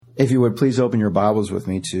If you would, please open your Bibles with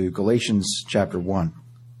me to Galatians chapter 1.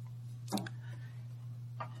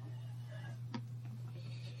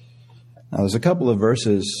 Now, there's a couple of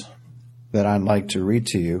verses that I'd like to read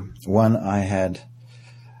to you. One I had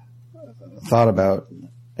thought about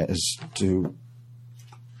as to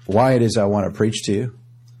why it is I want to preach to you.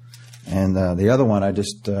 And the other one, I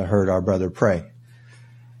just heard our brother pray.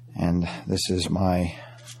 And this is my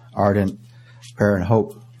ardent prayer and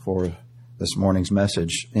hope for this morning's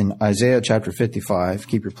message. In Isaiah chapter 55,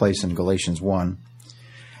 keep your place in Galatians 1.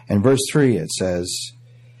 In verse 3 it says,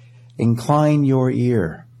 "Incline your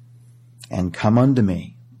ear and come unto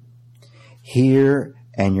me. Hear,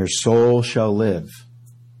 and your soul shall live.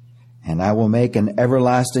 And I will make an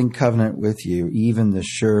everlasting covenant with you, even the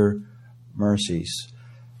sure mercies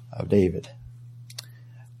of David."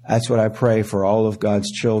 That's what I pray for all of God's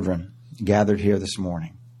children gathered here this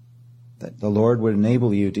morning. That the Lord would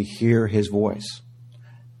enable you to hear His voice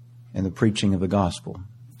in the preaching of the gospel.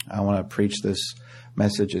 I want to preach this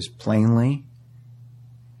message as plainly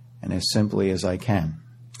and as simply as I can.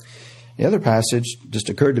 The other passage just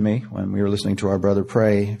occurred to me when we were listening to our brother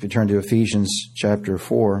pray. If you turn to Ephesians chapter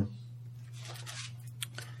 4.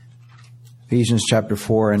 Ephesians chapter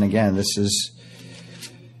 4, and again, this is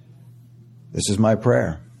my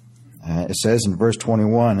prayer. It says in verse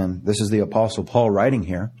 21, and this is the Apostle Paul writing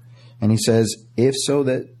here, and he says, if so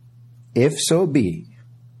be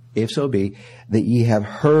that ye have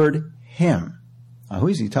heard him. Now, who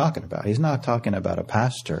is he talking about? He's not talking about a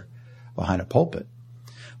pastor behind a pulpit.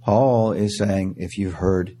 Paul is saying, if you've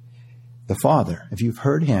heard the Father, if you've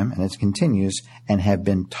heard him, and it continues, and have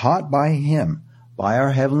been taught by him, by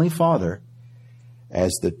our Heavenly Father,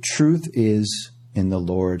 as the truth is in the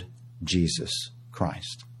Lord Jesus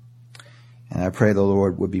Christ. And I pray the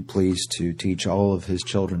Lord would be pleased to teach all of His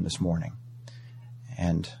children this morning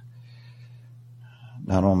and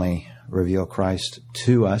not only reveal Christ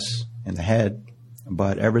to us in the head,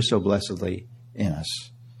 but ever so blessedly in us.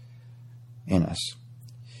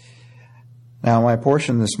 Now, my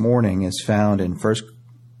portion this morning is found in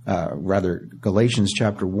Galatians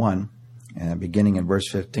chapter 1, beginning in verse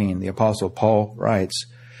 15. The Apostle Paul writes,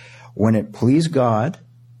 "When it pleased God,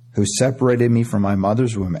 who separated me from my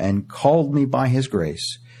mother's womb and called me by His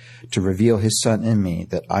grace to reveal His Son in me,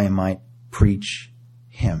 that I might preach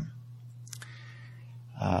Him."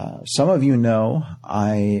 Some of you know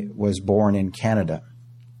I was born in Canada.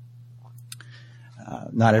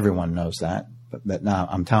 Not everyone knows that, but now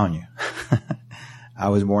I'm telling you. I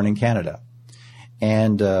was born in Canada.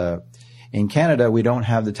 And in Canada, we don't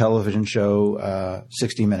have the television show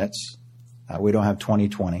 60 Minutes. We don't have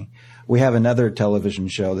 20/20. We have another television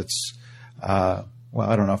show that's, I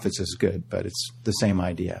don't know if it's as good, but it's the same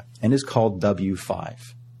idea. And it's called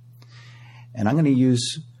W5. And I'm going to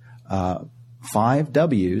use 5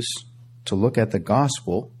 W's to look at the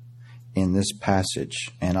gospel in this passage.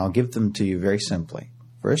 And I'll give them to you very simply.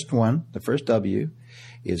 The first W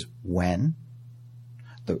is when,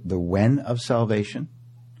 the when of salvation.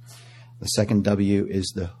 The second W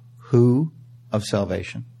is the who of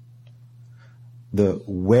salvation. The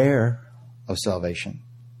where of salvation,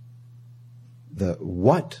 the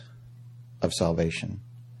what of salvation,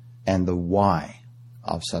 and the why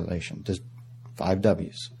of salvation. Just 5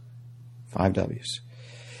 W's. 5 W's.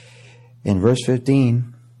 In verse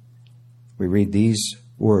 15, we read these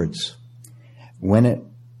words, "When it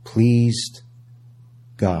pleased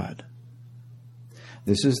God."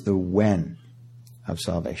 This is the when of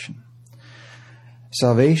salvation.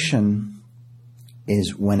 Salvation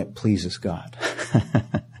is when it pleases God.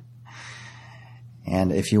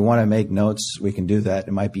 And if you want to make notes, we can do that.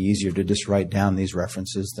 It might be easier to just write down these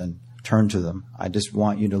references than turn to them. I just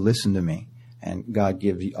want you to listen to me. And God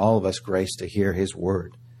give all of us grace to hear His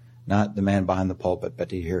word. Not the man behind the pulpit, but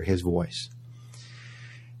to hear His voice.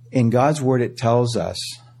 In God's word, it tells us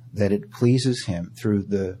that it pleases Him through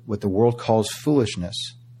what the world calls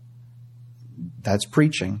foolishness. That's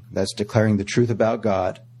preaching. That's declaring the truth about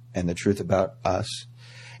God and the truth about us.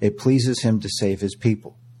 It pleases Him to save His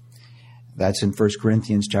people. That's in 1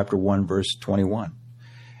 Corinthians chapter 1, verse 21.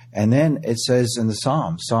 And then it says in the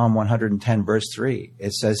Psalm 110, verse 3,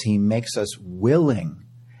 it says He makes us willing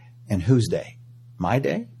in whose day? My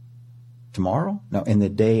day? Tomorrow? No, in the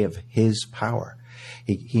day of His power.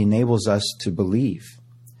 He enables us to believe.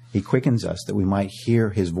 He quickens us that we might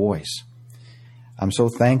hear His voice. I'm so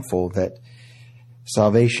thankful that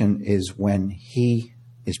salvation is when He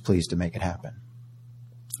is pleased to make it happen.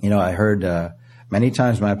 You know, I heard many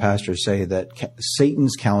times my pastor say that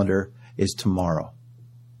Satan's calendar is tomorrow.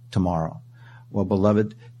 Tomorrow. Well,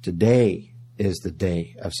 beloved, today is the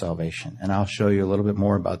day of salvation. And I'll show you a little bit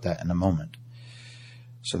more about that in a moment.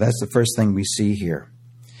 So that's the first thing we see here,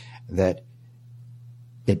 that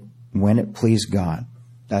when it pleased God,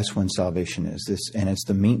 that's when salvation is. And it's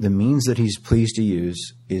the means that he's pleased to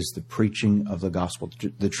use is the preaching of the gospel.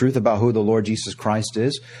 The truth about who the Lord Jesus Christ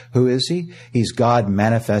is. Who is he? He's God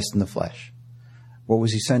manifest in the flesh. What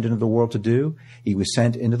was he sent into the world to do? He was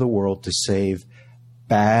sent into the world to save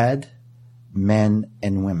bad men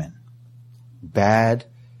and women, bad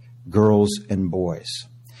girls and boys.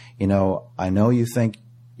 You know, I know you think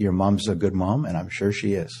your mom's a good mom, and I'm sure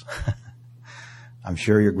she is. I'm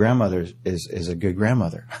sure your grandmother is a good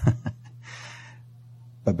grandmother.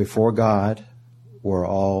 But before God, we're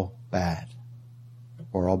all bad.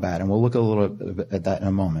 We're all bad. And we'll look a little bit at that in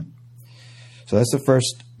a moment. So that's the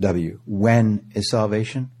first W. When is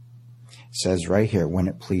salvation? It says right here, when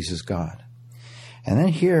it pleases God. And then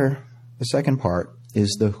here, the second part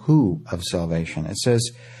is the who of salvation. It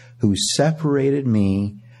says, who separated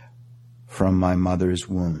me from my mother's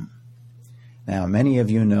womb. Now, many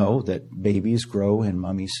of you know that babies grow in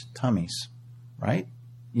mommy's tummies, right?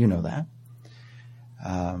 You know that.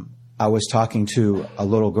 I was talking to a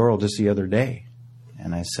little girl just the other day,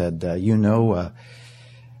 and I said,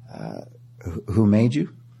 who made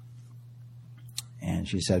you? And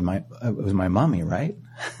she said, it was my mommy, right?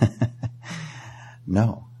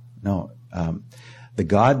 No. The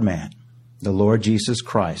God-man, the Lord Jesus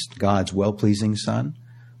Christ, God's well-pleasing Son,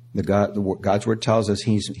 God's word tells us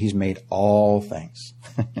he's made all things.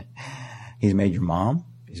 He's made your mom.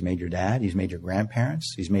 He's made your dad. He's made your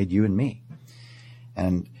grandparents. He's made you and me.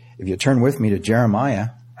 And if you turn with me to Jeremiah,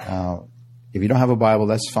 if you don't have a Bible,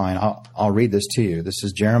 that's fine. I'll read this to you. This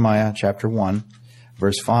is Jeremiah chapter 1,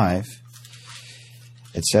 verse 5.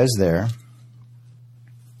 It says there,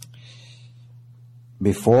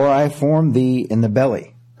 before I formed thee in the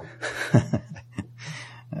belly.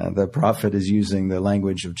 The prophet is using the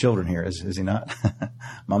language of children here, is he not?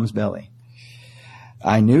 Mom's belly.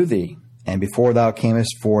 I knew thee, and before thou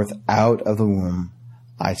camest forth out of the womb,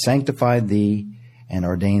 I sanctified thee and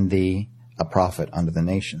ordained thee a prophet unto the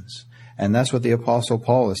nations. And that's what the Apostle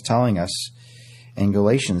Paul is telling us in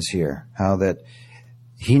Galatians here, how that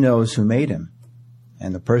he knows who made him.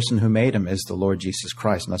 And the person who made him is the Lord Jesus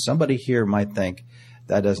Christ. Now, somebody here might think,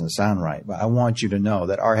 that doesn't sound right. But I want you to know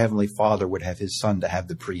that our Heavenly Father would have his Son to have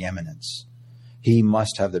the preeminence. He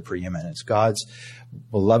must have the preeminence. God's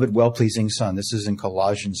beloved, well-pleasing Son. This is in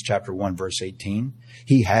Colossians chapter 1, verse 18.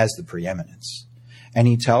 He has the preeminence. And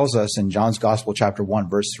he tells us in John's Gospel chapter 1,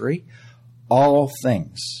 verse 3, all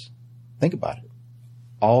things, think about it,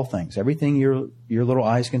 all things, everything your little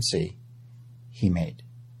eyes can see, he made.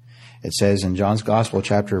 It says in John's Gospel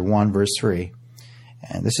chapter 1, verse 3,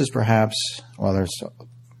 and this is perhaps, well, there's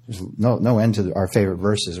no end to our favorite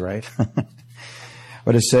verses, right?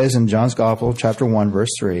 But it says in John's Gospel, chapter 1, verse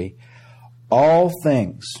 3, all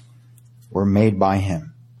things were made by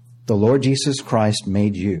him. The Lord Jesus Christ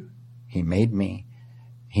made you. He made me.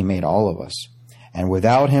 He made all of us. And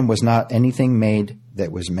without him was not anything made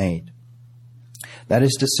that was made. That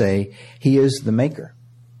is to say, he is the maker.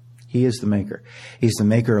 He is the maker. He's the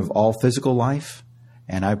maker of all physical life.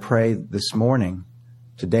 And I pray this morning,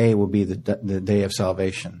 today will be the day of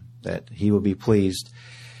salvation, that he will be pleased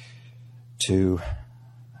to,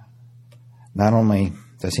 not only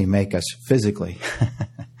does he make us physically,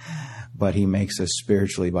 but he makes us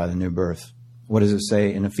spiritually by the new birth. What does it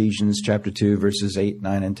say in Ephesians chapter 2, verses 8,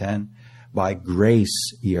 9, and 10? By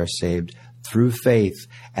grace ye are saved through faith,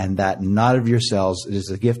 and that not of yourselves. It is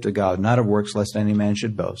the gift of God, not of works, lest any man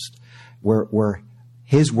should boast. We're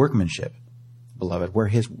his workmanship, beloved. We're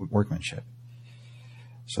his workmanship.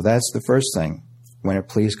 So that's the first thing. When it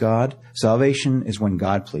pleased God, salvation is when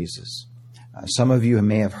God pleases. Some of you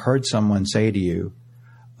may have heard someone say to you,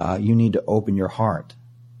 you need to open your heart.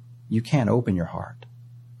 You can't open your heart.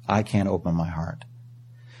 I can't open my heart.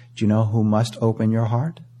 Do you know who must open your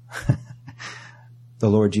heart? The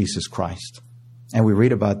Lord Jesus Christ. And we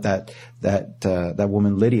read about that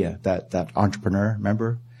woman Lydia, that entrepreneur,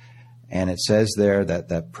 remember? And it says there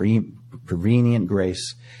that prevenient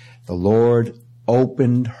grace, the Lord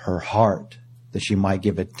opened her heart that she might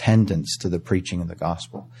give attendance to the preaching of the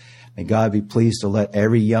gospel. May God be pleased to let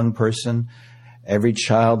every young person, every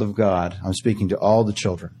child of God, I'm speaking to all the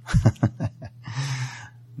children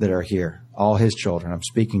that are here, all his children. I'm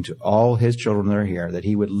speaking to all his children that are here, that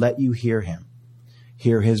he would let you hear him,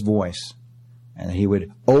 hear his voice, and that he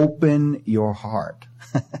would open your heart.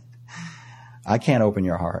 I can't open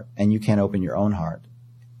your heart, and you can't open your own heart.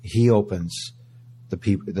 He opens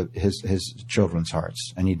his children's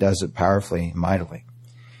hearts, and he does it powerfully and mightily.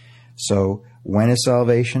 So when is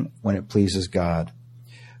salvation? When it pleases God.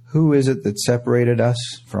 Who is it that separated us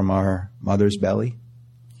from our mother's belly?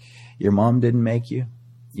 Your mom didn't make you.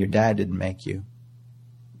 Your dad didn't make you.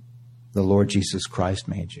 The Lord Jesus Christ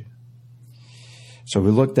made you. So we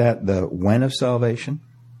looked at the when of salvation.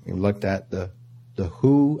 We looked at the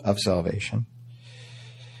who of salvation.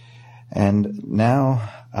 And now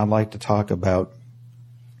I'd like to talk about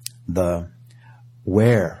the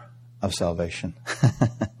where of salvation.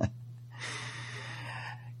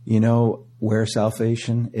 You know where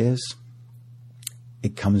salvation is?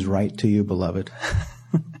 It comes right to you, beloved.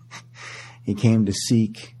 He came to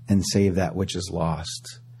seek and save that which is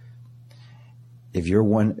lost. If you're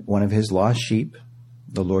one of his lost sheep,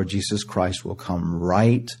 the Lord Jesus Christ will come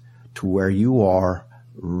right to where you are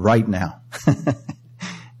right now.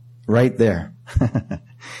 Right there.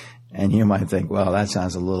 And you might think, well, that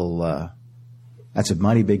sounds a little, that's a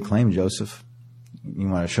mighty big claim, Joseph. You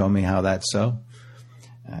want to show me how that's so?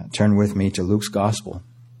 Turn with me to Luke's Gospel.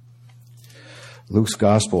 Luke's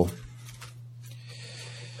Gospel,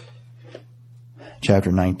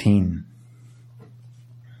 chapter 19.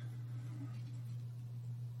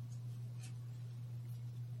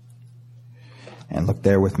 And look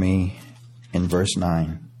there with me in verse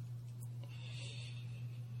 9.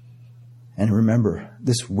 And remember,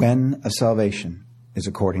 this when of salvation is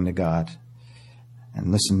according to God.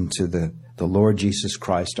 And listen to the Lord Jesus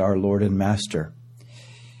Christ, our Lord and Master.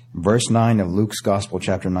 Verse 9 of Luke's Gospel,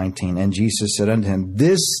 chapter 19. And Jesus said unto him,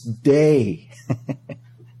 this day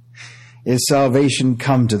is salvation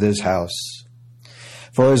come to this house.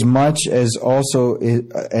 For as much as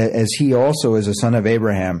he also is a son of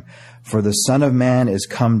Abraham, for the Son of Man is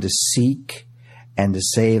come to seek and to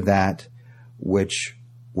save that which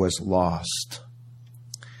was lost.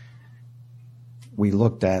 We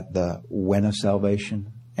looked at the when of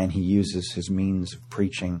salvation, and he uses his means of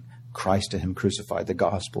preaching Christ to him crucified, the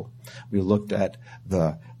gospel. We looked at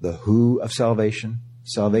the who of salvation,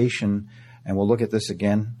 and we'll look at this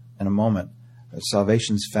again in a moment.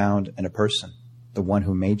 Salvation's found in a person, the one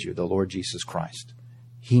who made you, the Lord Jesus Christ.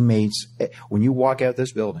 When you walk out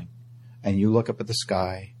this building and you look up at the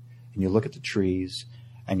sky and you look at the trees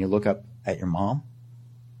and you look up at your mom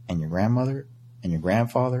and your grandmother and your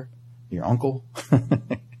grandfather, your uncle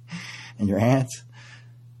and your aunt,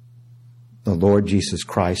 the Lord Jesus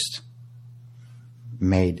Christ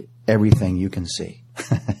made everything you can see.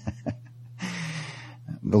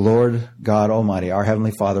 The Lord God Almighty, our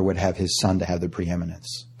Heavenly Father, would have his Son to have the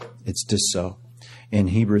preeminence. It's just so. In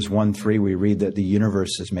Hebrews 1:3, we read that the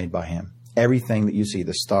universe is made by him. Everything that you see,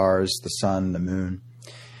 the stars, the sun, the moon.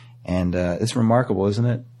 And it's remarkable, isn't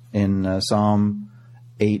it? In Psalm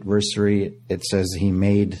 8, verse 3, it says he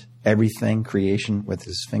made everything, creation, with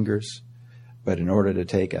his fingers. But in order to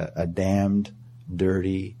take a damned,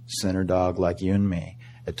 dirty sinner dog like you and me,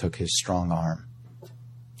 it took his strong arm,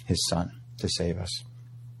 his Son, to save us.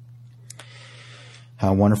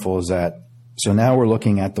 How wonderful is that? So now we're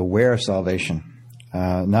looking at the where of salvation.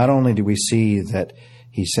 Not only do we see that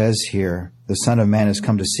he says here, the Son of Man has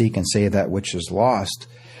come to seek and save that which is lost.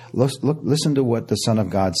 Listen to what the Son of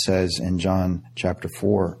God says in John chapter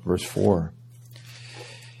 4, verse 4.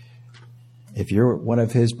 If you're one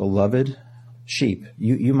of his beloved sheep,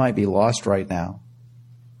 you might be lost right now,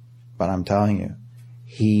 but I'm telling you,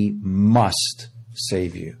 he must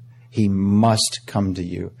save you. He must come to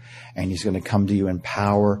you, and he's going to come to you in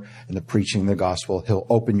power in the preaching of the gospel. He'll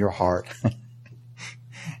open your heart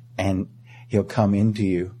and he'll come into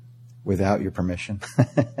you without your permission,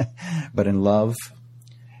 but in love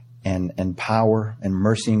and power and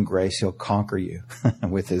mercy and grace, he'll conquer you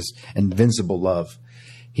with his invincible love.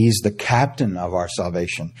 He's the captain of our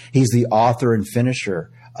salvation. He's the author and finisher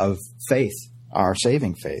of faith, our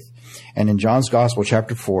saving faith. And in John's Gospel,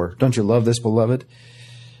 chapter 4, don't you love this, beloved?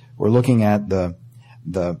 We're looking at the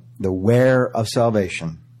where of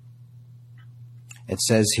salvation. It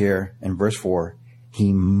says here in verse 4,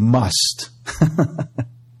 he must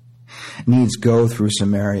needs go through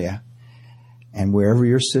Samaria. And wherever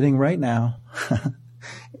you're sitting right now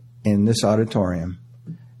in this auditorium,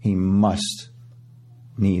 he must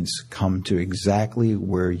needs come to exactly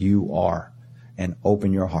where you are and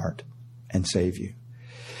open your heart and save you.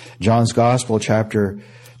 John's Gospel, chapter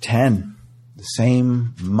 10, the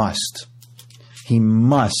same must. He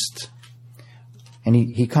must. And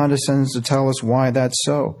he condescends to tell us why that's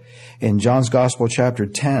so. In John's Gospel, chapter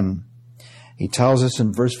 10, he tells us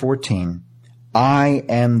in verse 14, I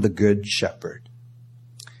am the good shepherd.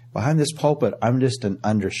 Behind this pulpit, I'm just an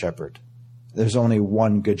under shepherd. There's only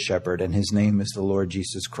one good shepherd, and his name is the Lord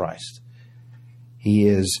Jesus Christ. He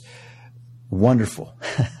is wonderful.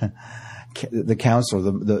 The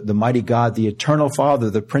counselor, the mighty God, the eternal Father,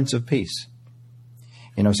 the Prince of Peace.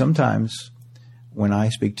 You know, sometimes when I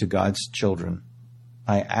speak to God's children,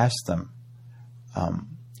 I asked them,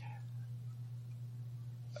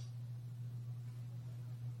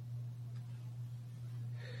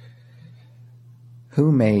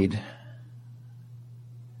 who made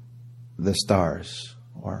the stars,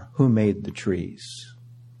 or who made the trees,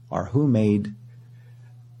 or who made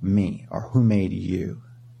me, or who made you?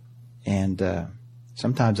 And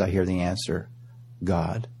sometimes I hear the answer,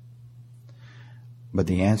 God. But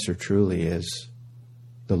the answer truly is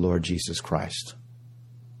the Lord Jesus Christ.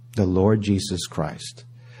 The Lord Jesus Christ.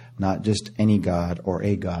 Not just any God or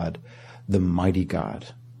a God, the mighty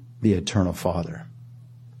God, the eternal Father.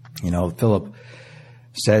 You know, Philip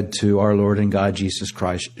said to our Lord and God Jesus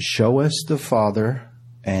Christ, show us the Father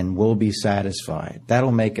and we'll be satisfied.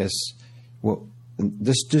 That'll make us, well,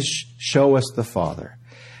 just show us the Father.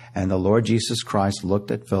 And the Lord Jesus Christ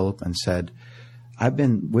looked at Philip and said, I've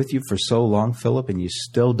been with you for so long, Philip, and you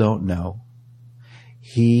still don't know.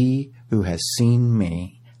 He who has seen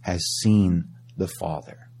me has seen the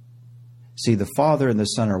Father. See, the Father and the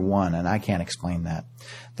Son are one, and I can't explain that.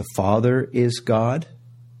 The Father is God.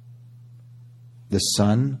 The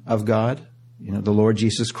Son of God, you know, the Lord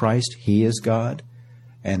Jesus Christ, He is God.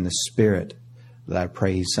 And the Spirit that I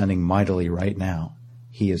pray He's sending mightily right now,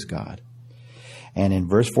 He is God. And in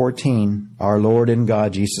verse 14, our Lord and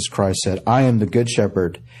God, Jesus Christ, said, I am the good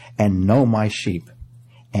shepherd and know my sheep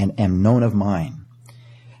and am known of mine.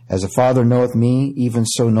 As the Father knoweth me, even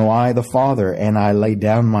so know I the Father, and I lay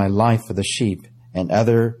down my life for the sheep. And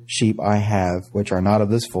other sheep I have, which are not of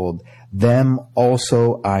this fold, them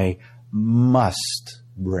also I must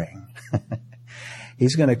bring.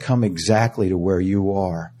 He's going to come exactly to where you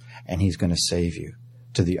are, and He's going to save you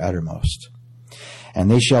to the uttermost. And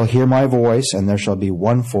they shall hear my voice, and there shall be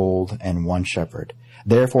one fold and one shepherd.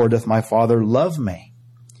 Therefore doth my Father love me,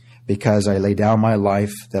 because I lay down my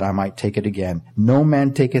life that I might take it again. No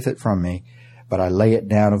man taketh it from me, but I lay it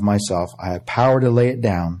down of myself. I have power to lay it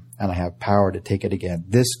down, and I have power to take it again.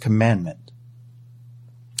 This commandment,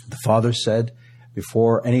 the Father said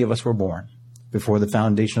before any of us were born, before the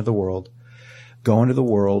foundation of the world, go into the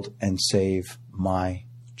world and save my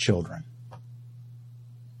children.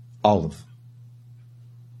 All of them.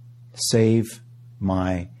 Save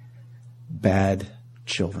my bad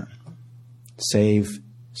children. Save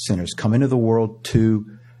sinners. Come into the world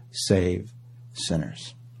to save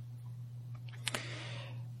sinners.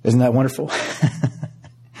 Isn't that wonderful?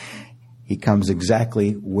 He comes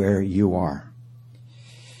exactly where you are.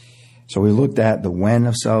 So we looked at the when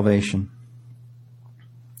of salvation.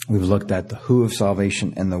 We've looked at the who of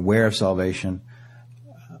salvation and the where of salvation.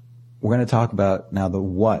 We're going to talk about now the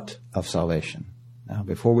what of salvation. Now,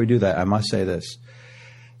 before we do that, I must say this.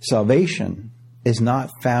 Salvation is not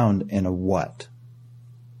found in a what,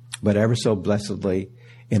 but ever so blessedly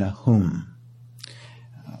in a whom.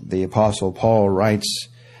 The Apostle Paul writes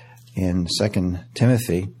in 2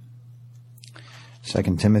 Timothy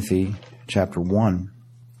chapter 1.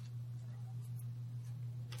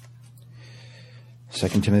 2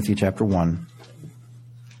 Timothy chapter 1.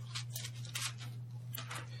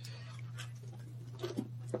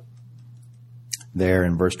 There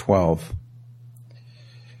in verse 12.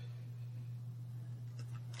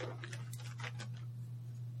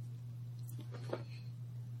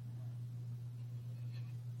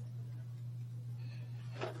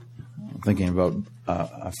 I'm thinking about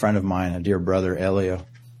a friend of mine, a dear brother, Elia.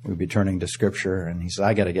 We'd be turning to Scripture, and he said,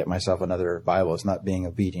 I got to get myself another Bible. It's not being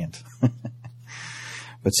obedient.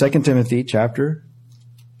 But 2 Timothy chapter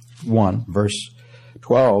 1, verse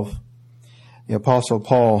 12, the Apostle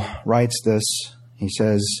Paul writes this. He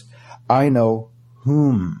says, I know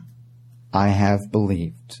whom I have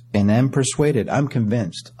believed and am persuaded. I'm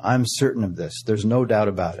convinced. I'm certain of this. There's no doubt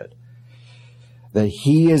about it. That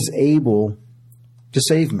He is able to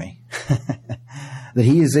save me. That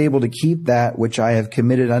He is able to keep that which I have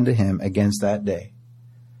committed unto Him against that day.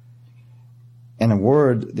 In a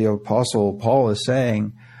word, the Apostle Paul is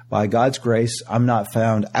saying, by God's grace, I'm not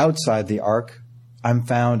found outside the ark. I'm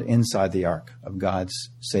found inside the ark of God's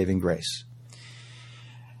saving grace.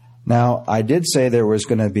 Now, I did say there was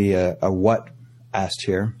going to be a what asked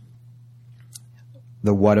here.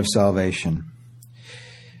 The what of salvation.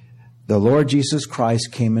 The Lord Jesus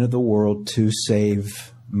Christ came into the world to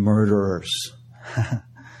save murderers.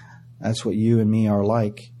 That's what you and me are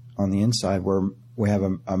like on the inside, where we have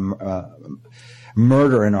a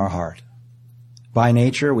murder in our heart. By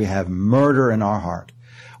nature, we have murder in our heart.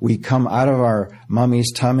 We come out of our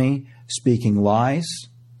mummy's tummy speaking lies.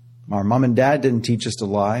 Our mom and dad didn't teach us to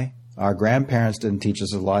lie. Our grandparents didn't teach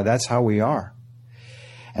us to lie. That's how we are.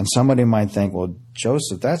 And somebody might think, well,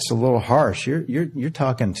 Joseph, that's a little harsh. You're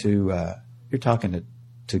talking to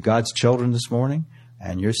God's children this morning,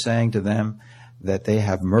 and you're saying to them that they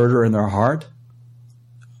have murder in their heart,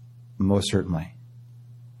 most certainly,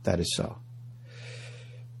 that is so.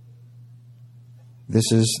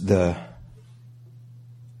 This is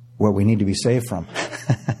what we need to be saved from.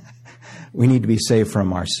 We need to be saved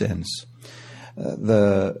from our sins.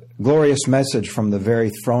 The glorious message from the very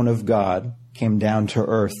throne of God came down to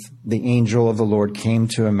earth. The angel of the Lord came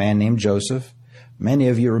to a man named Joseph. Many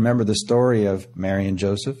of you remember the story of Mary and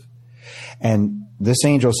Joseph. And this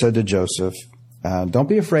angel said to Joseph, don't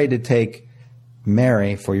be afraid to take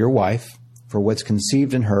Mary for your wife, for what's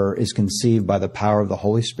conceived in her is conceived by the power of the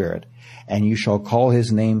Holy Spirit. And you shall call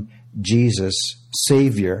his name Jesus,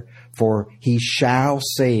 Savior, for he shall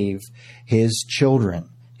save his children,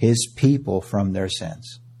 his people, from their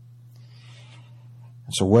sins.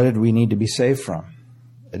 So what did we need to be saved from?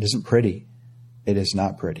 It isn't pretty. It is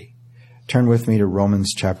not pretty. Turn with me to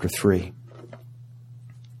Romans chapter 3.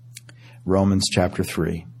 Romans chapter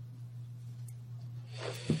 3.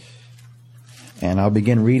 And I'll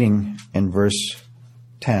begin reading in verse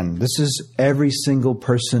 10. This is every single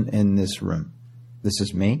person in this room. This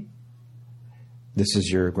is me. This is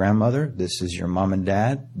your grandmother. This is your mom and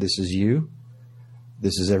dad. This is you.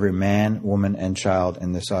 This is every man, woman, and child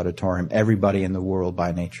in this auditorium. Everybody in the world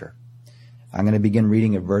by nature. I'm going to begin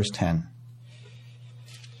reading at verse 10.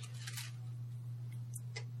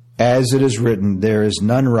 As it is written, there is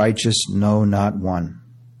none righteous, no, not one.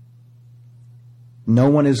 No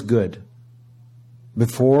one is good.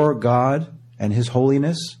 Before God and his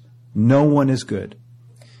holiness, no one is good.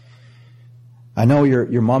 I know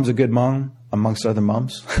your mom's a good mom amongst other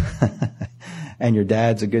moms, and your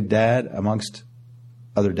dad's a good dad amongst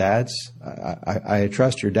other dads. I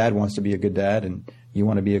trust your dad wants to be a good dad, and you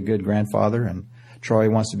want to be a good grandfather, and Troy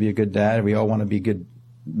wants to be a good dad. We all want to be good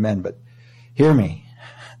men, but hear me.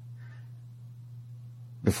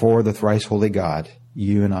 Before the thrice holy God,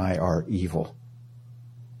 you and I are evil.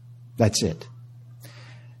 That's it.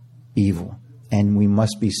 Evil. And we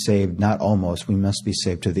must be saved, not almost, we must be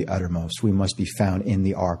saved to the uttermost. We must be found in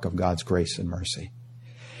the ark of God's grace and mercy.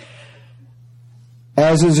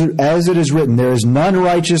 As it is written, there is none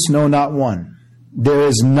righteous, no, not one. There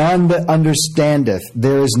is none that understandeth.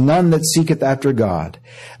 There is none that seeketh after God.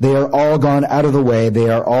 They are all gone out of the way. They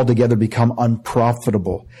are altogether become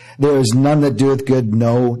unprofitable. There is none that doeth good,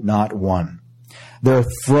 no, not one. Their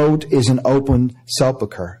throat is an open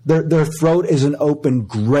sepulchre. Their throat is an open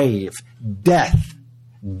grave. Death.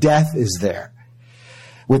 Death is there.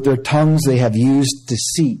 With their tongues they have used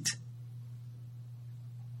deceit.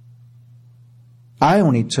 I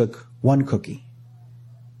only took one cookie.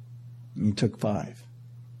 You took 5.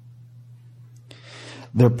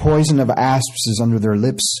 Their poison of asps is under their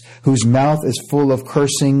lips, whose mouth is full of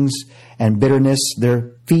cursings and bitterness.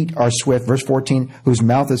 Their feet are swift. Verse 14, whose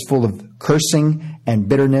mouth is full of cursing and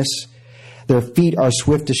bitterness. Their feet are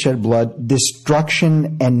swift to shed blood.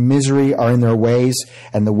 Destruction and misery are in their ways,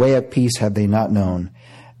 and the way of peace have they not known.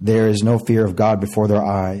 There is no fear of God before their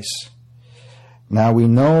eyes. Now we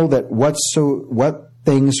know that what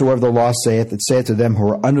things soever the law saith, it saith to them who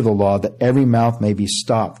are under the law, that every mouth may be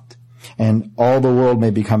stopped, and all the world may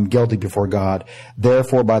become guilty before God.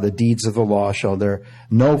 Therefore, by the deeds of the law shall there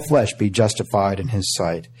no flesh be justified in his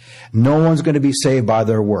sight. No one's going to be saved by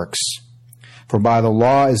their works. For by the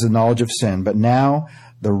law is the knowledge of sin. But now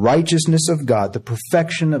the righteousness of God, the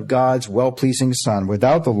perfection of God's well-pleasing Son,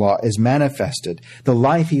 without the law is manifested. The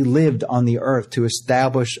life he lived on the earth to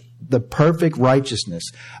establish the perfect righteousness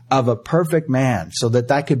of a perfect man, so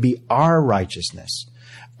that could be our righteousness,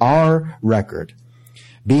 our record.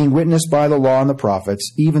 Being witnessed by the law and the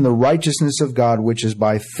prophets, even the righteousness of God, which is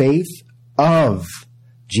by faith of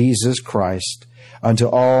Jesus Christ, unto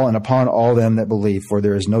all and upon all them that believe, for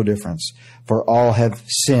there is no difference. For all have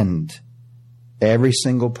sinned. Every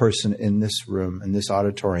single person in this room, in this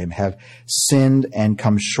auditorium, have sinned and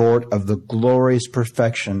come short of the glorious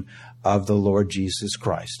perfection of the Lord Jesus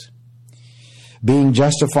Christ. Being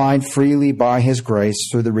justified freely by his grace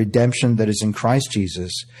through the redemption that is in Christ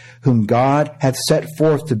Jesus, whom God hath set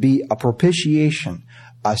forth to be a propitiation,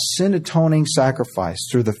 a sin-atoning sacrifice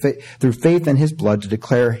through faith in his blood, to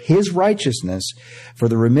declare his righteousness for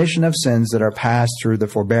the remission of sins that are passed through the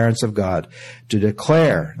forbearance of God. To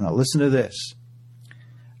declare, now listen to this,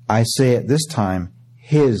 I say at this time,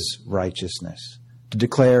 his righteousness. To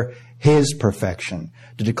declare his perfection.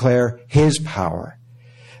 To declare his power.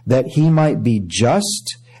 That he might be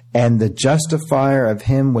just and the justifier of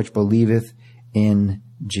him which believeth in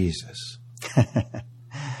Jesus.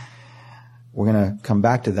 We're going to come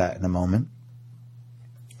back to that in a moment.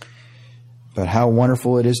 But how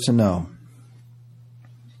wonderful it is to know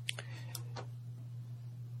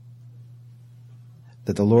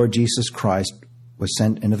that the Lord Jesus Christ was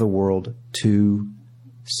sent into the world to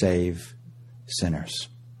save sinners.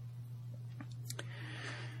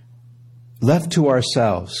 Left to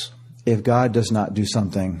ourselves, if God does not do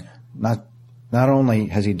something, not only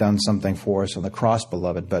has he done something for us on the cross,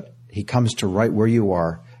 beloved, but he comes to right where you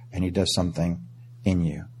are and he does something in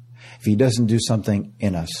you. If he doesn't do something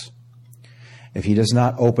in us, if he does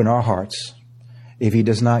not open our hearts, if he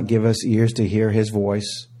does not give us ears to hear his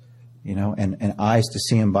voice, and eyes to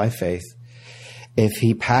see him by faith, if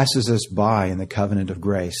he passes us by in the covenant of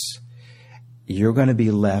grace, you're going to be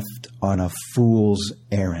left on a fool's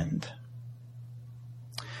errand.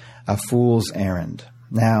 A fool's errand.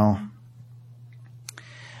 Now,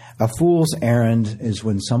 a fool's errand is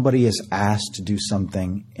when somebody is asked to do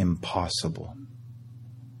something impossible.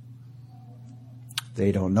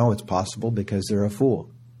 They don't know it's possible because they're a fool.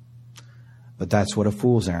 But that's what a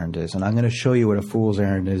fool's errand is. And I'm going to show you what a fool's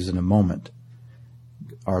errand is in a moment.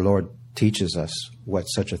 Our Lord teaches us what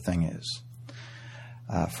such a thing is.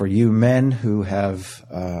 For you men who have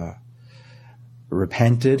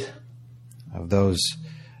repented of those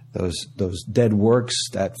dead works,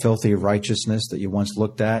 that filthy righteousness that you once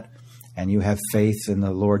looked at, and you have faith in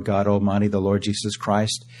the Lord God Almighty, the Lord Jesus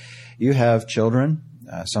Christ, you have children.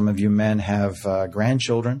 Some of you men have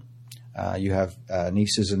grandchildren. You have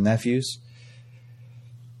nieces and nephews.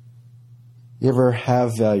 You ever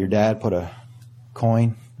have your dad put a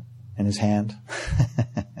coin in his hand?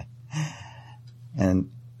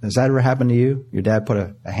 And does that ever happen to you? Your dad put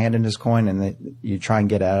a hand in his coin and you try and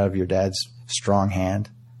get it out of your dad's strong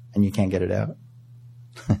hand and you can't get it out?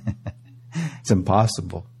 It's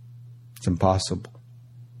impossible. It's impossible.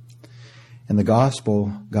 In the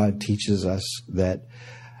gospel, God teaches us that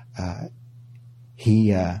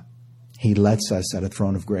He lets us at a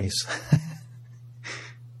throne of grace.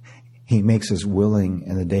 He makes us willing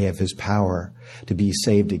in the day of his power to be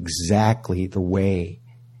saved exactly the way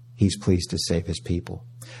he's pleased to save his people.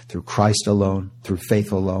 Through Christ alone, through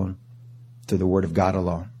faith alone, through the word of God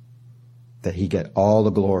alone. That he get all the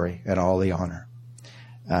glory and all the honor.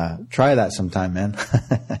 Try that sometime, man.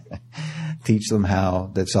 Teach them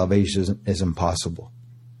how that salvation is impossible.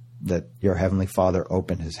 That your heavenly Father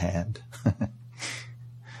opened his hand.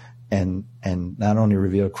 and not only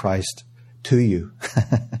revealed Christ to you,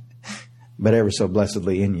 but ever so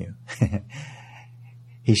blessedly in you.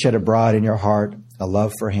 He shed abroad in your heart a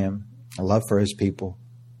love for him, a love for his people.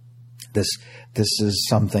 This is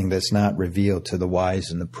something that's not revealed to the wise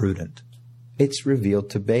and the prudent. It's revealed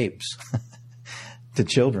to babes, to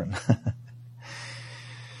children,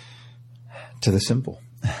 to the simple.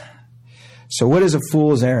 So what is a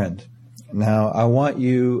fool's errand? Now, I want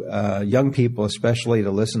you young people especially to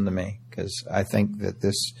listen to me, because I think that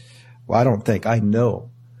I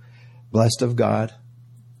know, blessed of God,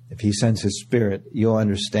 if he sends his Spirit, you'll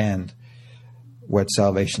understand what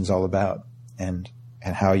salvation's all about and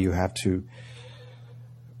how you have to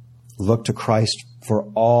look to Christ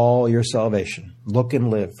for all your salvation. Look and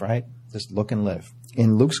live, right? Just look and live.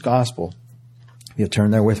 In Luke's gospel, if you'll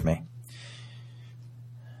turn there with me,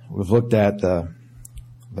 we've looked at the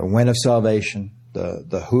when of salvation,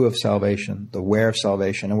 the who of salvation, the where of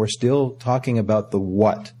salvation, and we're still talking about the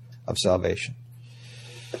what of salvation.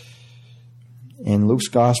 In Luke's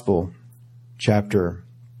Gospel, chapter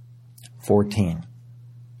 14,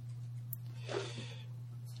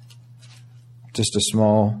 just a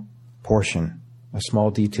small portion, a small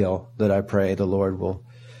detail that I pray the Lord will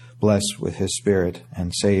bless with his Spirit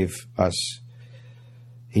and save us.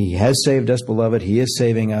 He has saved us, beloved. He is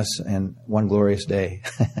saving us, and one glorious day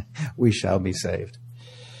we shall be saved.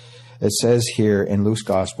 It says here in Luke's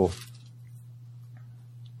Gospel,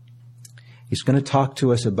 he's going to talk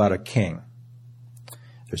to us about a king.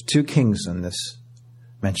 There's two kings in this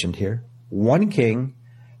mentioned here. One king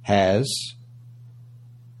has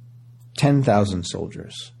 10,000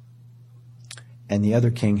 soldiers, and the other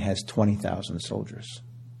king has 20,000 soldiers.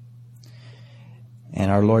 And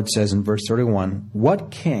our Lord says in verse 31,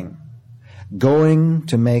 what king, going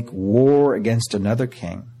to make war against another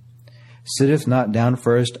king, sitteth not down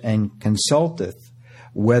first and consulteth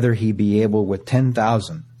whether he be able with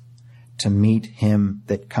 10,000 to meet him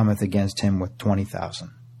that cometh against him with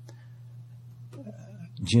 20,000?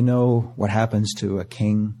 Do you know what happens to a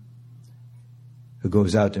king who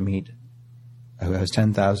goes out to meet, who has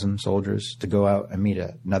 10,000 soldiers, to go out and meet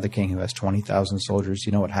another king who has 20,000 soldiers?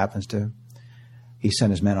 You know what happens to him? He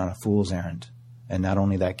sent his men on a fool's errand. And not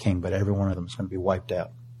only that king, but every one of them is going to be wiped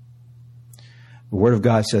out. The Word of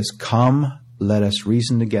God says, come, let us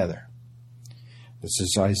reason together. This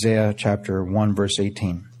is Isaiah chapter 1, verse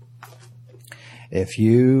 18. If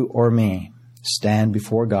you or me stand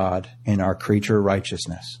before God in our creature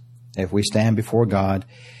righteousness. If we stand before God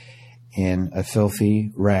in a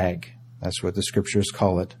filthy rag, that's what the scriptures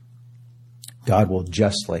call it, God will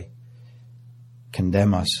justly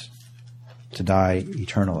condemn us to die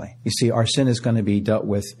eternally. You see, our sin is going to be dealt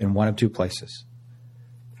with in one of two places.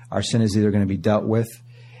 Our sin is either going to be dealt with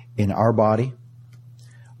in our body,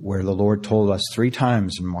 where the Lord told us 3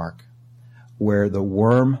 times in Mark, where the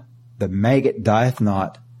worm, the maggot dieth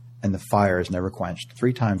not, and the fire is never quenched.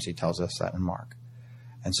 3 times he tells us that in Mark.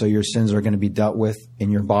 And so your sins are going to be dealt with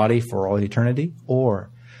in your body for all eternity,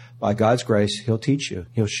 or by God's grace, he'll teach you.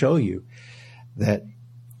 He'll show you that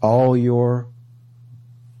all your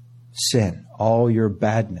sin, all your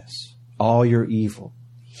badness, all your evil,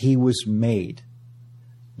 he was made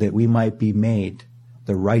that we might be made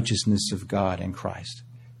the righteousness of God in Christ.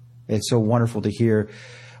 It's so wonderful to hear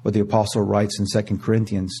what the apostle writes in 2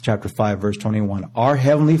 Corinthians chapter 5, verse 21. Our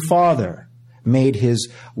heavenly Father made his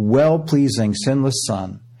well-pleasing, sinless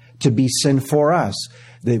Son to be sin for us,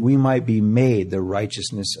 that we might be made the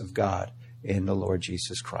righteousness of God in the Lord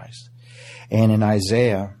Jesus Christ. And in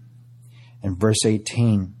Isaiah, in verse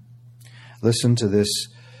 18, listen to this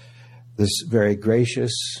very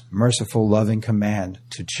gracious, merciful, loving command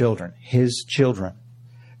to children, his children.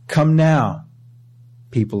 Come now,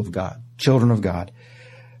 people of God, children of God,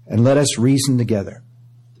 and let us reason together.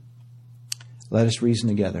 Let us reason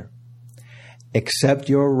together. Except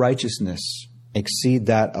your righteousness exceed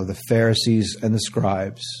that of the Pharisees and the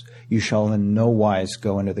scribes, you shall in no wise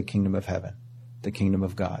go into the kingdom of heaven, the kingdom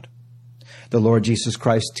of God. The Lord Jesus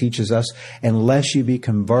Christ teaches us, unless you be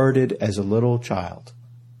converted as a little child,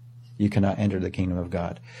 you cannot enter the kingdom of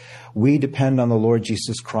God. We depend on the Lord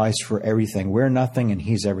Jesus Christ for everything. We're nothing and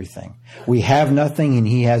he's everything. We have nothing and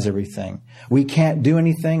he has everything. We can't do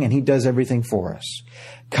anything and he does everything for us.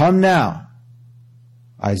 Come now,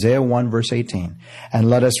 Isaiah 1 verse 18, and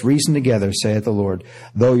let us reason together, saith the Lord.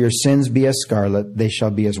 Though your sins be as scarlet, they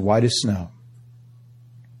shall be as white as snow.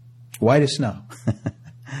 White as snow.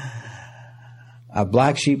 A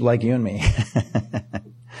black sheep like you and me.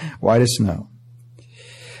 White as snow.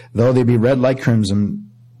 Though they be red like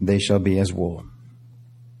crimson, they shall be as wool.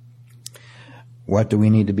 What do we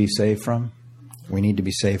need to be saved from? We need to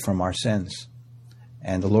be saved from our sins.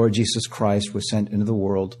 And the Lord Jesus Christ was sent into the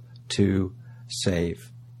world to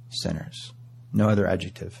save sinners. No other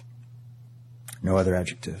adjective. No other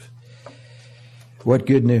adjective. What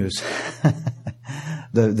good news.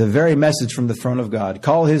 The very message from the throne of God.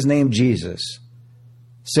 Call his name Jesus,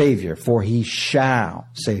 Savior, for he shall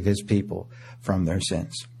save his people from their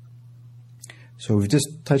sins. So we've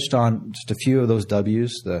just touched on just a few of those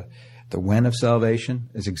W's. The when of salvation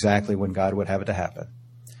is exactly when God would have it to happen.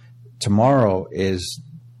 Tomorrow is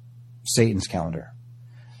Satan's calendar.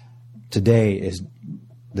 Today is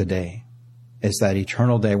the day. It's that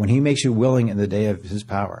eternal day when he makes you willing in the day of his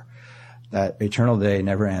power. That eternal day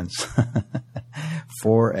never ends.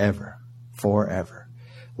 Forever. Forever.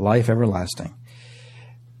 Life everlasting.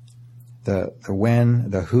 The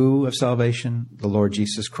when, the who of salvation, the Lord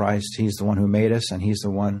Jesus Christ. He's the one who made us, and he's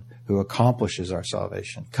the one who accomplishes our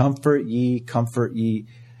salvation. Comfort ye,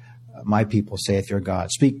 my people, saith your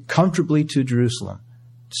God. Speak comfortably to Jerusalem.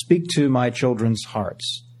 Speak to my children's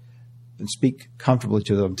hearts, and speak comfortably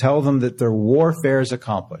to them. Tell them that their warfare is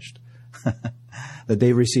accomplished, that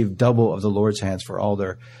they receive double of the Lord's hands for all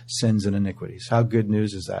their sins and iniquities. How good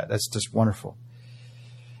news is that? That's just wonderful.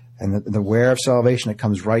 And the where of salvation, it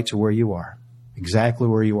comes right to where you are. Exactly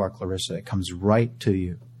where you are, Clarissa. It comes right to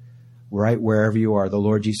you. Right wherever you are. The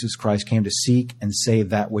Lord Jesus Christ came to seek and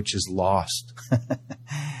save that which is lost.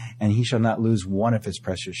 And he shall not lose one of his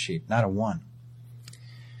precious sheep. Not a one.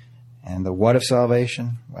 And the what of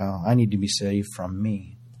salvation? Well, I need to be saved from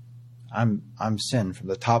me. I'm sin from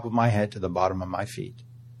the top of my head to the bottom of my feet.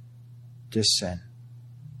 Just sin.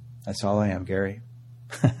 That's all I am, Gary.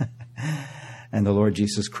 And the Lord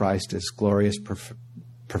Jesus Christ is glorious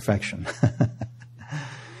perfection.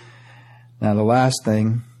 Now, the last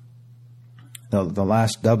thing, the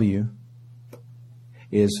last W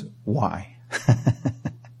is why.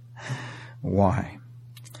 Why?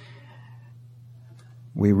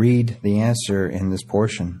 We read the answer in this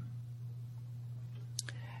portion.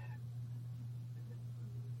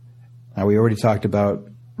 Now, we already talked about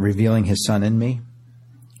revealing his Son in me.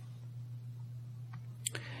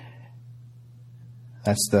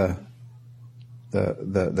 That's the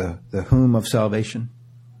whom of salvation.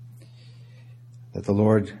 That the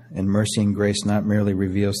Lord, in mercy and grace, not merely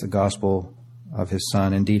reveals the gospel of his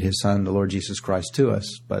Son, indeed his Son, the Lord Jesus Christ, to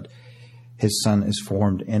us, but his Son is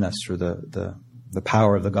formed in us through the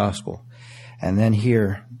power of the gospel. And then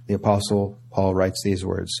here, the Apostle Paul writes these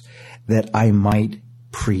words, that I might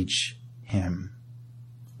preach him.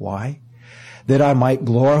 Why? That I might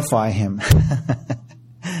glorify him.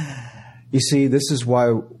 You see, this is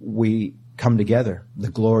why we come together,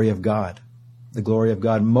 the glory of God. The glory of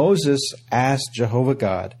God. Moses asked Jehovah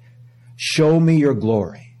God, show me your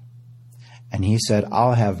glory. And he said,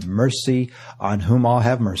 I'll have mercy on whom I'll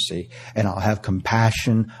have mercy, and I'll have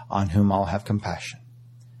compassion on whom I'll have compassion.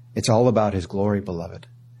 It's all about his glory, beloved.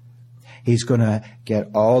 He's going to get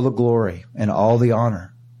all the glory and all the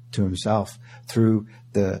honor to himself through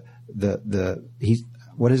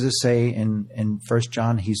what does it say in 1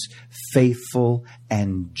 John? He's faithful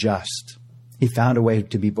and just. He found a way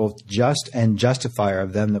to be both just and justifier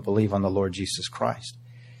of them that believe on the Lord Jesus Christ.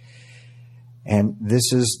 And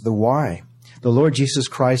this is the why. The Lord Jesus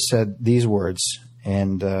Christ said these words,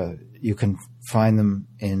 and you can find them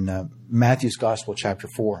in Matthew's Gospel, chapter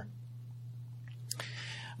 4.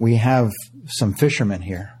 We have some fishermen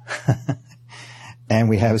here, and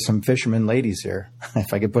we have some fishermen ladies here,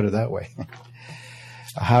 if I could put it that way.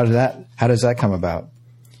 How does that come about?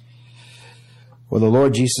 Well, the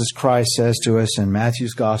Lord Jesus Christ says to us in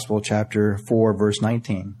Matthew's Gospel, chapter 4, verse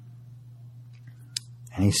 19,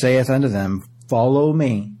 and he saith unto them, follow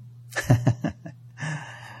me.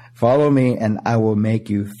 Follow me, and I will make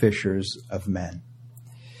you fishers of men.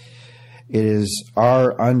 It is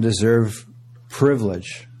our undeserved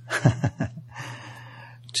privilege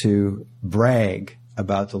to brag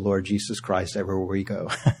about the Lord Jesus Christ everywhere we go.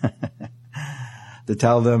 To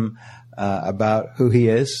tell them about who he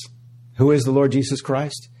is. Who is the Lord Jesus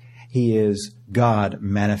Christ? He is God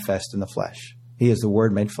manifest in the flesh. He is the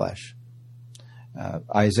Word made flesh.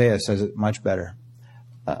 Isaiah says it much better.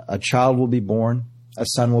 A child will be born, a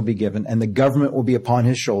son will be given, and the government will be upon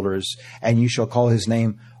his shoulders, and you shall call his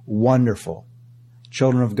name Wonderful.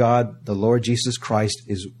 Children of God, the Lord Jesus Christ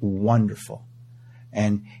is wonderful.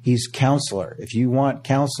 And he's counselor. If you want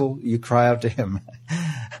counsel, you cry out to him.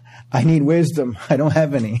 I need wisdom. I don't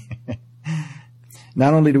have any.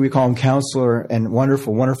 Not only do we call him counselor and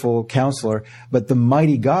wonderful, wonderful counselor, but the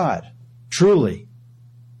mighty God. Truly,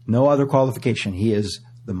 no other qualification. He is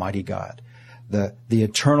the mighty God, the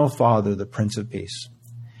eternal Father, the Prince of Peace.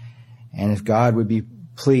 And if God would be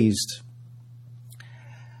pleased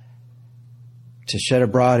to shed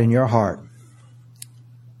abroad in your heart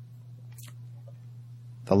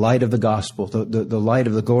the light of the gospel, the light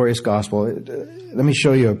of the glorious gospel. Let me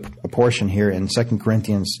show you a portion here in 2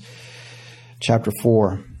 Corinthians chapter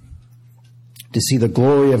 4 to see the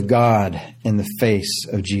glory of God in the face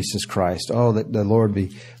of Jesus Christ. Oh, that the Lord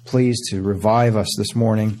be pleased to revive us this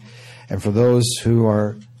morning. And for those who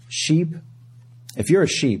are sheep, if you're a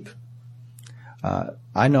sheep,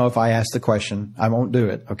 I know if I ask the question, I won't do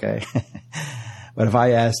it, okay? But if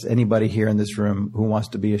I asked anybody here in this room who wants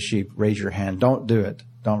to be a sheep, raise your hand. Don't do it.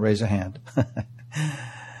 Don't raise a hand.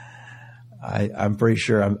 I'm pretty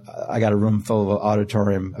sure I got a room full of an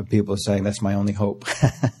auditorium of people saying that's my only hope,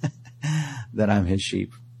 that I'm his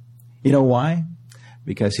sheep. You know why?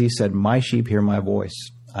 Because he said, my sheep hear my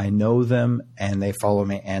voice. I know them and they follow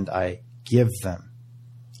me, and I give them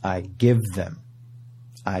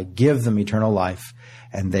eternal life,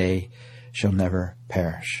 and they shall never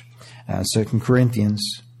perish. 2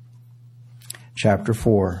 Corinthians chapter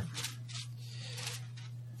 4.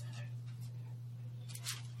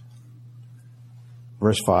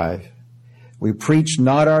 Verse 5. We preach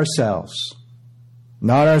not ourselves,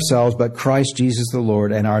 but Christ Jesus the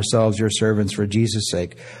Lord, and ourselves your servants for Jesus'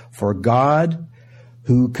 sake. For God,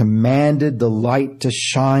 who commanded the light to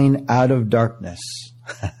shine out of darkness,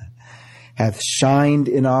 hath shined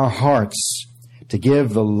in our hearts to give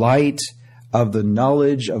the light of the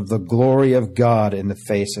knowledge of the glory of God in the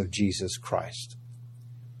face of Jesus Christ.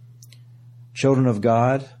 Children of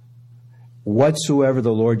God, whatsoever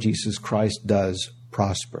the Lord Jesus Christ does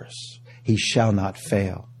prospers. He shall not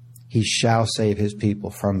fail. He shall save his people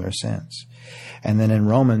from their sins. And then in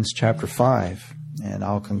Romans chapter 5, and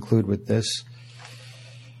I'll conclude with this.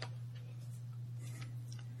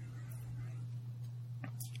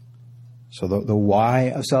 So the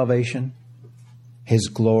why of salvation, his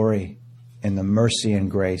glory in the mercy and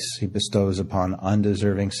grace he bestows upon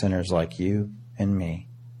undeserving sinners like you and me.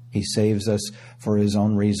 He saves us for his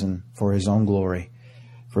own reason, for his own glory,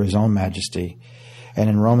 for his own majesty. And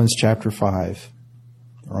in Romans chapter 5,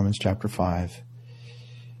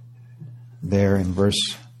 there in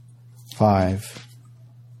verse 5,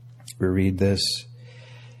 we read this.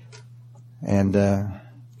 And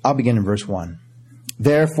I'll begin in verse 1.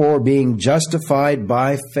 Therefore, being justified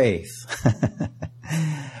by faith,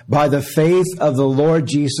 by the faith of the Lord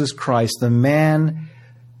Jesus Christ, the man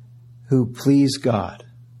who pleased God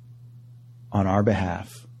on our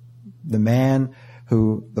behalf. The man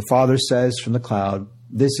who the Father says from the cloud,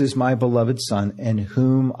 "This is my beloved Son, in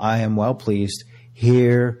whom I am well pleased.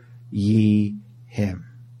 Hear ye him."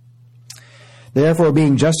 Therefore,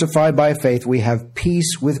 being justified by faith, we have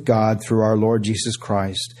peace with God through our Lord Jesus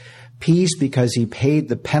Christ. Peace because he paid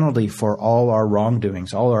the penalty for all our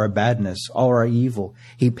wrongdoings, all our badness, all our evil.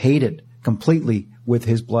 He paid it completely with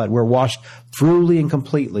his blood. We're washed truly and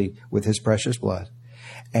completely with his precious blood.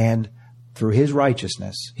 And through his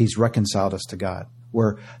righteousness, he's reconciled us to God.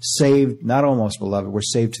 We're saved, not almost, beloved, we're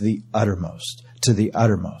saved to the uttermost, to the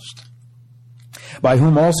uttermost. By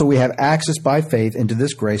whom also we have access by faith into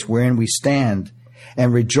this grace wherein we stand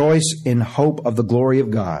and rejoice in hope of the glory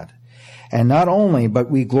of God. And not only,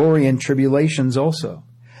 but we glory in tribulations also,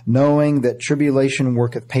 knowing that tribulation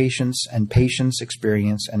worketh patience, and patience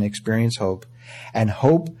experience, and experience hope. And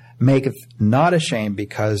hope maketh not ashamed,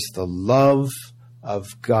 because the love of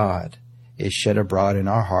God is shed abroad in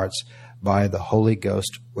our hearts by the Holy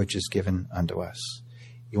Ghost, which is given unto us.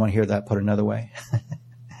 You want to hear that put another way?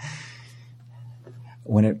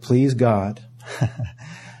 When it pleased God,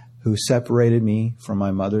 who separated me from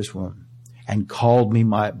my mother's womb and called me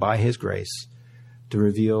by his grace to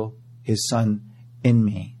reveal his Son in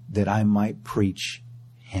me, that I might preach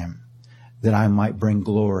him, that I might bring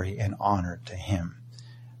glory and honor to him.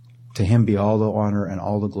 To him be all the honor and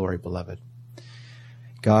all the glory, beloved.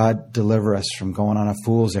 God, deliver us from going on a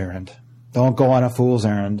fool's errand. Don't go on a fool's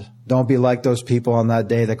errand. Don't be like those people on that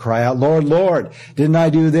day that cry out, "Lord, Lord, didn't I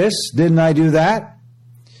do this? Didn't I do that?"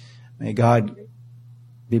 May God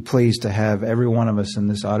be pleased to have every one of us in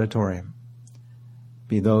this auditorium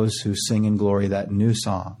be those who sing in glory that new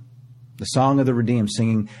song, the song of the redeemed,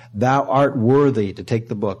 singing, "Thou art worthy to take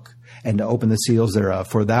the book and to open the seals thereof,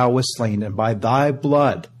 for thou wast slain, and by thy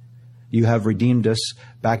blood you have redeemed us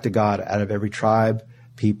back to God out of every tribe,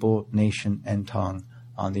 people, nation, and tongue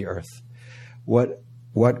on the earth."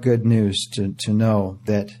 What good news to know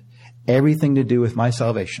that everything to do with my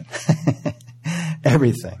salvation,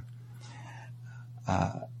 everything,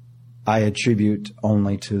 I attribute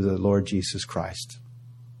only to the Lord Jesus Christ,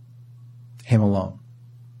 him alone.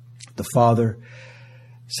 The Father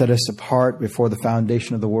set us apart before the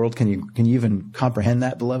foundation of the world. Can you even comprehend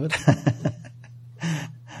that, beloved?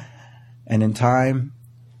 And in time,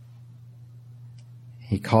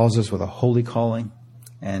 he calls us with a holy calling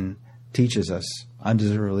and teaches us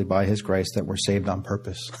undeservedly by his grace that we're saved on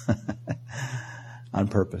purpose. On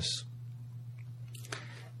purpose.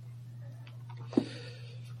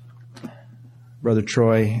 Brother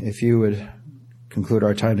Troy, if you would conclude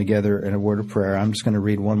our time together in a word of prayer. I'm just going to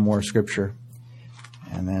read one more scripture,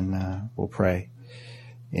 and then we'll pray.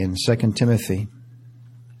 In 2 Timothy,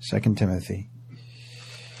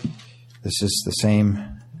 this is the same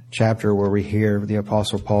chapter where we hear the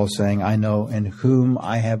Apostle Paul saying, "I know in whom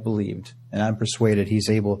I have believed, and I'm persuaded he's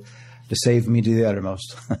able to save me to the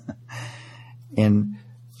uttermost." In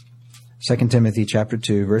 2 Timothy chapter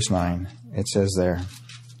 2, verse 9, it says there,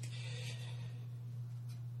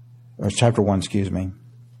 or chapter 1,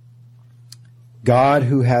 "God,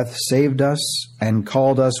 who hath saved us and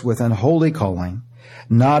called us with an holy calling,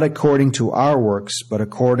 not according to our works, but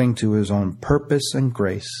according to his own purpose and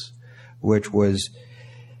grace, which was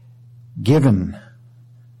given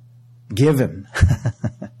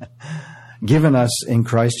us in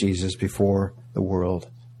Christ Jesus before the world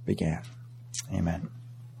began." Amen.